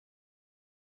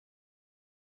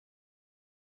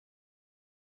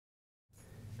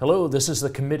Hello, this is the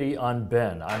Committee on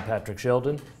Ben. I'm Patrick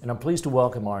Sheldon, and I'm pleased to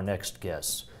welcome our next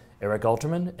guests, Eric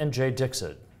Alterman and Jay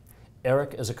Dixit.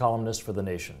 Eric is a columnist for The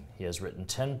Nation. He has written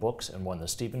 10 books and won the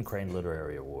Stephen Crane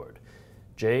Literary Award.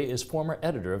 Jay is former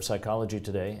editor of Psychology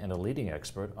Today and a leading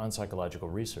expert on psychological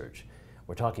research.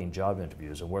 We're talking job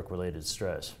interviews and work-related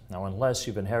stress. Now, unless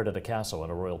you've inherited a castle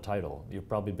and a royal title, you've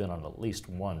probably been on at least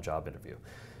one job interview.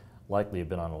 Likely you've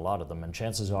been on a lot of them, and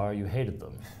chances are you hated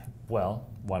them. Well,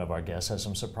 one of our guests has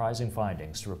some surprising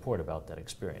findings to report about that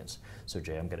experience. So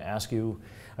Jay, I'm going to ask you,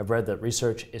 I've read that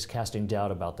research is casting doubt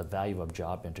about the value of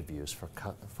job interviews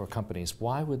for companies.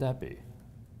 Why would that be?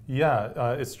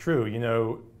 Yeah, it's true. You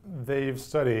know, they've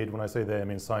studied, when I say they, I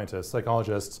mean scientists,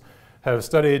 psychologists, have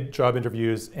studied job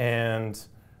interviews, and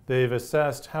they've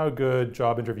assessed how good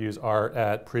job interviews are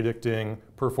at predicting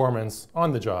performance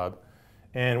on the job.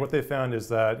 And what they found is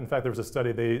that, in fact, there was a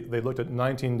study, they looked at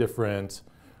 19 different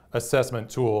assessment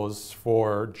tools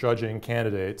for judging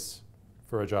candidates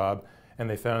for a job, and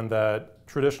they found that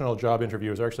traditional job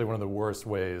interviews are actually one of the worst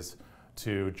ways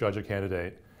to judge a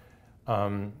candidate.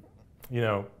 You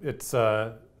know,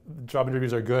 job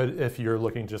interviews are good if you're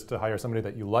looking just to hire somebody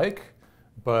that you like,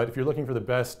 but if you're looking for the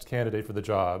best candidate for the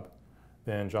job,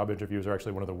 then job interviews are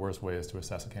actually one of the worst ways to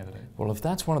assess a candidate. Well, if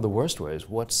that's one of the worst ways,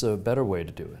 what's a better way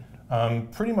to do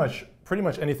it? Pretty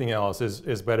much anything else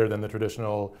is better than the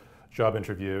traditional job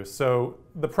interview. So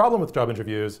the problem with job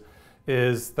interviews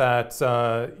is that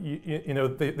you know,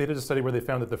 they did a study where they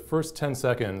found that the first 10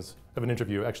 seconds of an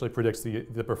interview actually predicts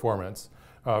the performance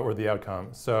or the outcome.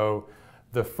 So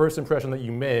the first impression that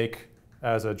you make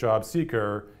as a job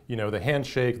seeker, you know, the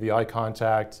handshake, the eye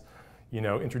contact, you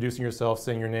know, introducing yourself,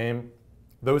 saying your name,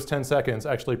 those 10 seconds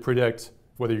actually predict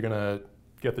whether you're going to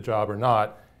get the job or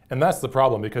not. And that's the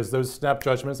problem, because those snap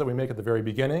judgments that we make at the very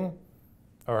beginning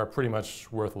are pretty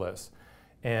much worthless.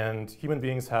 And human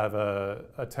beings have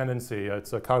a tendency,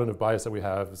 it's a cognitive bias that we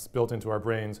have, it's built into our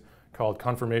brains, called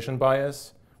confirmation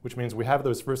bias, which means we have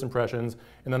those first impressions,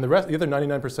 and then the other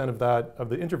 99% of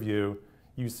the interview,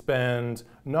 you spend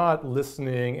not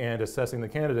listening and assessing the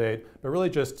candidate, but really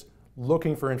just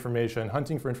looking for information,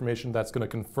 hunting for information that's going to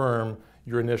confirm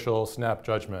your initial snap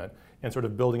judgment, and sort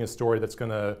of building a story that's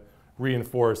going to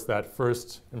reinforce that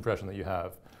first impression that you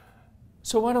have.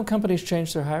 So why don't companies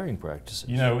change their hiring practices?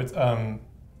 You know,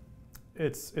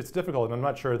 it's difficult, and I'm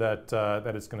not sure that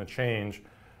that it's going to change.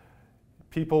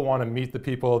 People want to meet the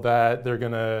people that they're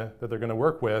going to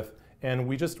work with, and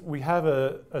we have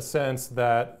a sense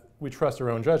that we trust our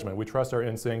own judgment. We trust our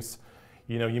instincts.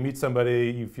 You know, you meet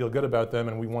somebody, you feel good about them,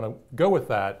 and we want to go with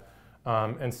that.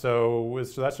 And so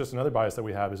that's just another bias that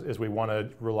we have, is we want to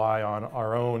rely on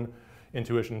our own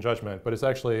intuition and judgment, but it's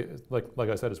actually, like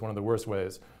I said, it's one of the worst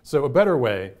ways. So a better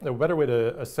way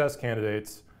to assess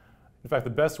candidates, in fact, the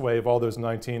best way of all those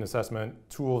 19 assessment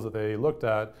tools that they looked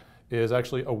at, is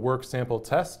actually a work sample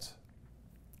test.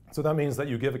 So that means that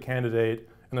you give a candidate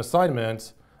an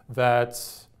assignment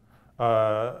that's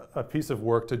a piece of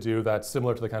work to do that's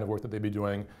similar to the kind of work that they'd be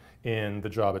doing in the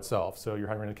job itself. So you're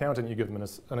hiring an accountant, you give them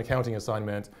an accounting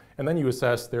assignment, and then you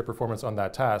assess their performance on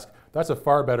that task. That's a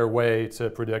far better way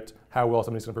to predict how well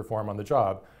somebody's going to perform on the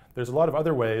job. There's a lot of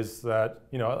other ways that,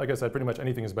 you know, like I said, pretty much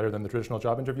anything is better than the traditional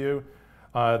job interview.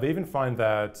 They even find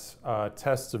that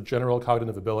tests of general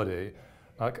cognitive ability,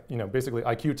 you know, basically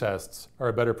IQ tests, are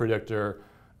a better predictor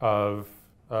of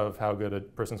how good a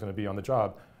person's going to be on the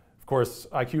job. Of course,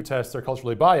 IQ tests are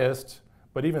culturally biased,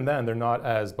 but even then, they're not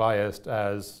as biased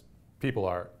as people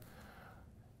are.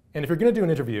 And if you're going to do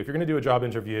an interview, if you're going to do a job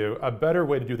interview, a better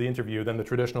way to do the interview than the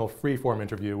traditional free-form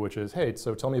interview, which is, hey,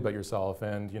 so tell me about yourself,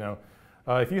 and you know,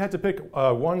 if you had to pick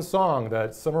one song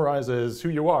that summarizes who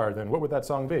you are, then what would that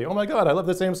song be? Oh my God, I love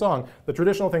the same song. The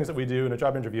traditional things that we do in a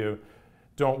job interview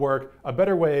don't work. A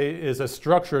better way is a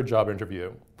structured job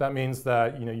interview. That means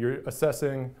that, you know, you're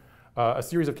assessing a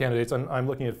series of candidates. I'm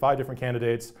looking at 5 different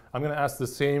candidates. I'm going to ask the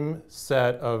same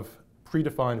set of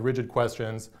predefined, rigid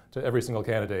questions to every single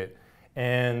candidate.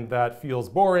 And that feels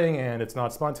boring, and it's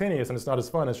not spontaneous, and it's not as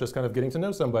fun. It's just kind of getting to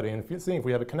know somebody and seeing if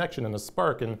we have a connection and a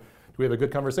spark, and do we have a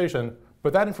good conversation.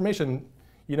 But that information,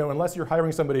 you know, unless you're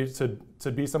hiring somebody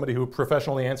to be somebody who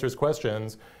professionally answers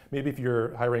questions, maybe if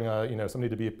you're hiring you know, somebody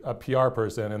to be a PR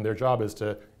person and their job is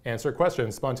to answer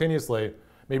questions spontaneously,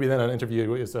 maybe then an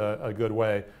interview is a good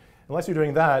way. Unless you're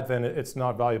doing that, then it's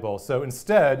not valuable. So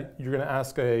instead, you're going to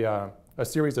ask a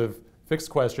series of fixed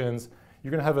questions.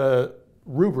 You're going to have a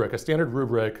rubric, a standard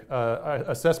rubric,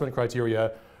 assessment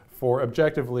criteria for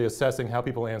objectively assessing how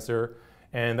people answer,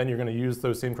 and then you're going to use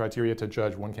those same criteria to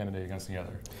judge one candidate against the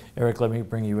other. Eric, let me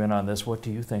bring you in on this. What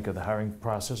do you think of the hiring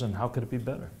process, and how could it be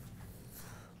better?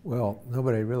 Well,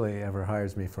 nobody really ever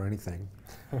hires me for anything.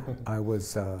 I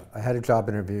had a job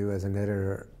interview as an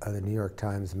editor of the New York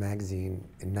Times Magazine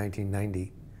in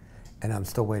 1990, and I'm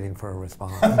still waiting for a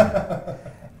response.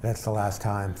 That's the last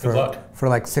time. Good luck. For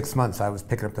like 6 months, I was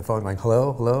picking up the phone going,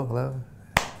 hello, hello, hello.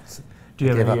 Do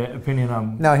you have any opinion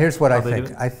on? No, here's what I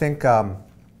think. I think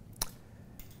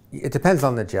it depends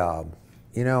on the job.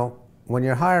 You know, when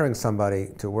you're hiring somebody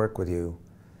to work with you,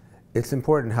 it's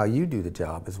important how you do the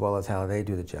job as well as how they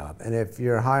do the job. And if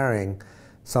you're hiring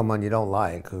someone you don't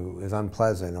like, who is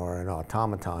unpleasant or an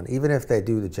automaton, even if they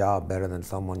do the job better than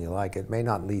someone you like, it may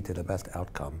not lead to the best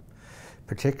outcome,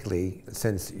 particularly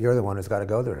since you're the one who's got to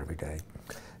go there every day.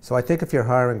 So I think if you're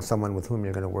hiring someone with whom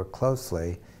you're going to work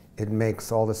closely, it makes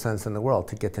all the sense in the world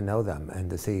to get to know them and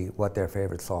to see what their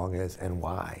favorite song is and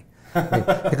why. I mean,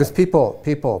 because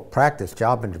people practice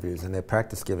job interviews and they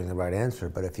practice giving the right answer,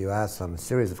 but if you ask them a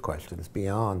series of questions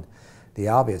beyond the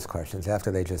obvious questions,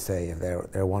 after they just say if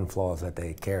their one flaw is that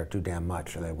they care too damn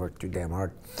much or they work too damn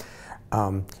hard,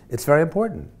 it's very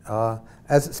important.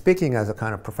 Speaking as a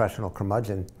kind of professional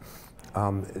curmudgeon,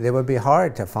 it would be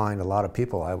hard to find a lot of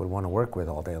people I would want to work with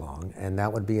all day long, and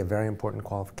that would be a very important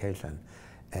qualification.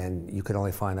 And you could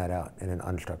only find that out in an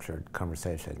unstructured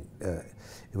conversation.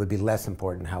 It would be less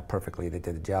important how perfectly they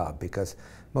did the job, because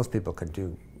most people can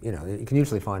do, you know, you can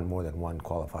usually find more than one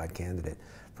qualified candidate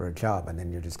for a job, and then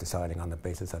you're just deciding on the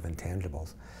basis of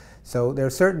intangibles. So there are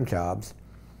certain jobs,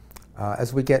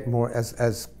 as we get more,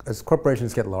 as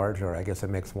corporations get larger, I guess it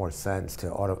makes more sense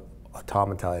to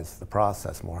automatize the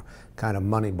process more, kind of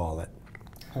moneyball it.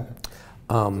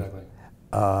 Exactly.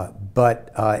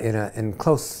 But in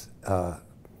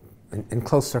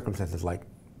close circumstances like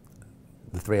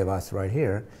the three of us right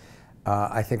here,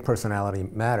 I think personality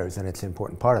matters, and it's an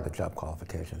important part of the job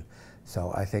qualification.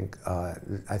 So I think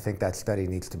that study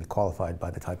needs to be qualified by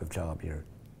the type of job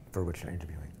for which you're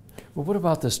interviewing. Well, what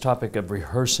about this topic of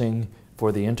rehearsing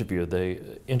for the interview?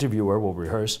 The interviewer will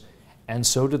rehearse, and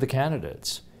so do the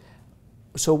candidates.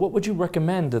 So what would you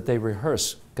recommend that they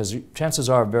rehearse? Because chances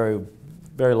are very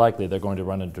likely they're going to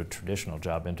run into a traditional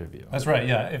job interview. That's right,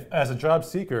 yeah. As a job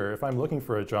seeker, if I'm looking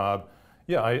for a job,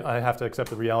 yeah, I have to accept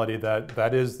the reality that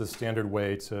that is the standard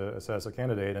way to assess a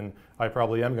candidate, and I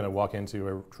probably am going to walk into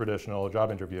a traditional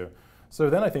job interview. So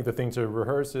then I think the thing to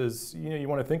rehearse is, you know, you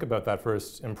want to think about that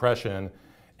first impression,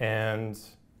 and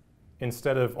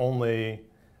instead of only,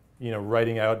 you know,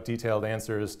 writing out detailed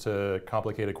answers to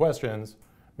complicated questions,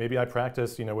 maybe I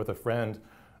practice, you know, with a friend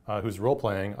who's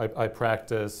role-playing. I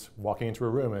practice walking into a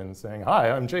room and saying,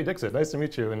 "Hi, I'm Jay Dixit, nice to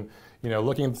meet you," and, you know,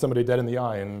 looking at somebody dead in the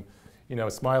eye and, you know,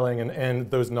 smiling, and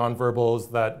those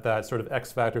nonverbals, that sort of X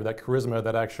factor, that charisma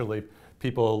that actually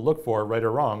people look for, right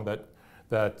or wrong,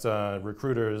 that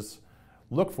recruiters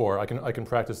look for. I can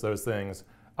practice those things.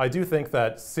 I do think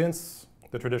that since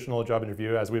the traditional job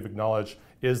interview, as we've acknowledged,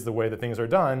 is the way that things are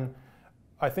done,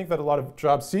 I think that a lot of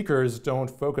job seekers don't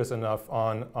focus enough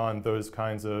on those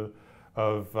kinds of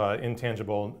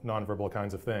intangible, nonverbal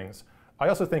kinds of things. I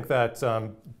also think that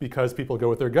because people go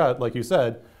with their gut, like you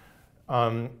said,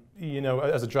 you know,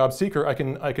 as a job seeker, I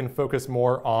can focus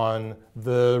more on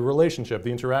the relationship, the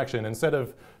interaction, instead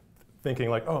of thinking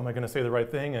like, oh, am I going to say the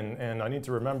right thing, and I need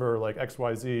to remember like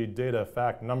XYZ data,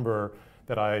 fact, number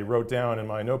that I wrote down in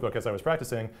my notebook as I was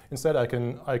practicing. Instead, I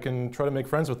can try to make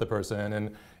friends with the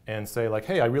person and say like,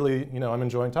 hey, I really, you know, I'm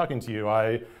enjoying talking to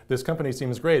you. This company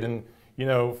seems great, and, you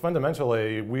know,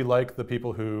 fundamentally, we like the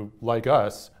people who like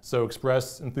us. So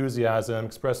express enthusiasm,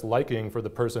 express liking for the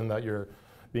person that you're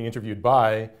being interviewed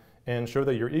by, and show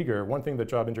that you're eager. One thing that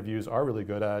job interviews are really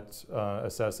good at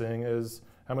assessing is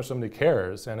how much somebody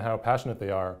cares and how passionate they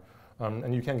are.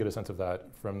 And you can get a sense of that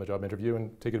from the job interview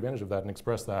and take advantage of that and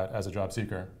express that as a job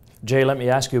seeker. Jay, let me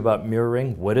ask you about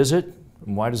mirroring. What is it,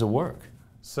 and why does it work?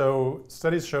 So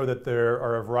studies show that there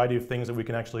are a variety of things that we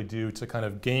can actually do to kind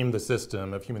of game the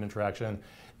system of human interaction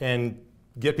and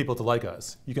get people to like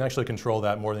us. You can actually control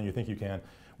that more than you think you can.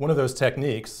 One of those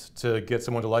techniques to get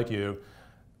someone to like you,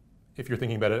 if you're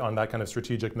thinking about it on that kind of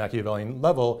strategic Machiavellian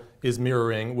level, is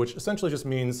mirroring, which essentially just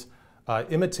means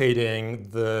imitating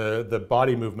the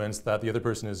body movements that the other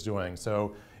person is doing.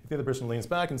 So if the other person leans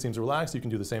back and seems relaxed, you can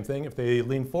do the same thing. If they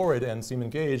lean forward and seem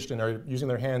engaged and are using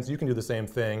their hands, you can do the same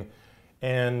thing.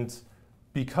 And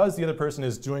because the other person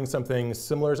is doing something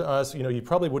similar to us, you know, you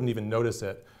probably wouldn't even notice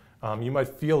it. You might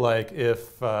feel like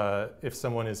if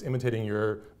someone is imitating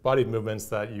your body movements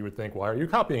that you would think, why are you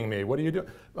copying me? What are you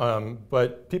doing?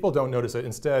 But people don't notice it.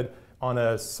 Instead, on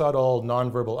a subtle,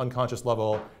 nonverbal, unconscious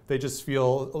level, they just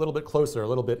feel a little bit closer, a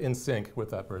little bit in sync with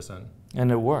that person.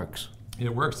 And it works. It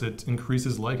works. It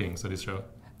increases liking, studies show.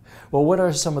 Well, what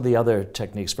are some of the other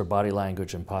techniques for body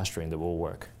language and posturing that will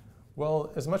work?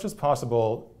 Well, as much as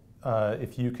possible,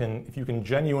 if you can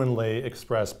genuinely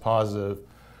express positive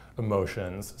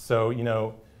emotions.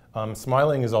 So,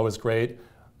 smiling is always great.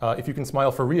 If you can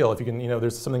smile for real, if you can,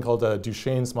 there's something called a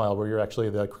Duchenne smile where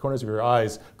the corners of your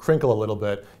eyes crinkle a little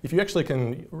bit. If you actually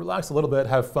can relax a little bit,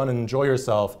 have fun and enjoy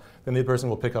yourself, then the other person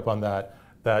will pick up on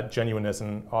that genuineness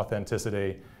and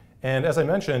authenticity. And as I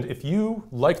mentioned, if you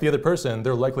like the other person,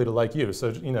 they're likely to like you.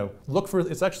 So, look for,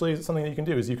 it's actually something that you can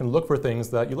do is you can look for things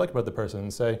that you like about the person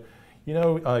and say,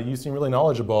 you seem really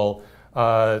knowledgeable.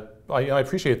 I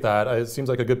appreciate that. It seems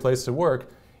like a good place to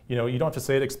work. You don't have to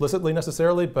say it explicitly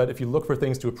necessarily, but if you look for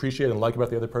things to appreciate and like about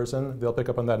the other person, they'll pick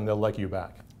up on that and they'll like you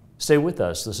back. Stay with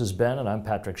us. This is Ben and I'm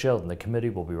Patrick Sheldon. The committee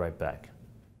will be right back.